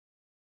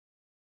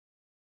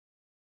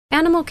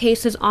Animal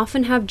cases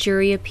often have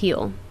jury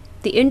appeal.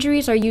 The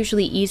injuries are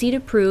usually easy to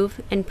prove,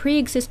 and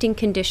pre-existing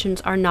conditions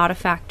are not a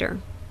factor.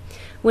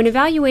 When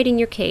evaluating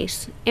your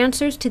case,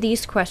 answers to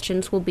these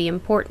questions will be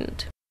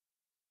important.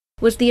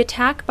 Was the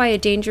attack by a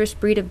dangerous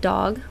breed of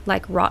dog,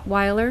 like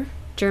Rottweiler,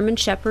 German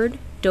Shepherd,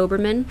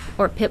 Doberman,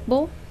 or Pit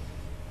Bull?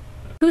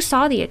 Who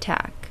saw the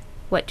attack?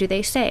 What do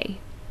they say?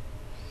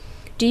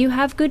 Do you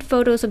have good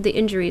photos of the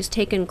injuries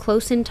taken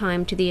close in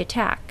time to the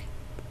attack?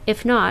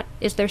 If not,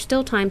 is there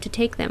still time to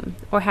take them,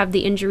 or have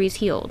the injuries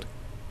healed?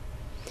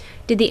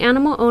 Did the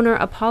animal owner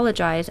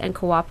apologize and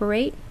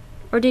cooperate,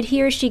 or did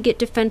he or she get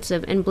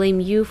defensive and blame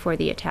you for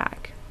the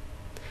attack?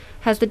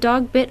 Has the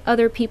dog bit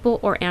other people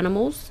or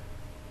animals?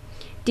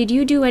 Did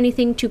you do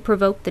anything to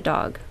provoke the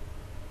dog?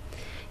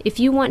 If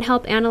you want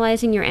help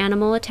analyzing your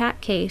animal attack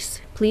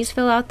case, please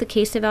fill out the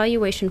case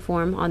evaluation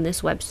form on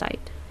this website.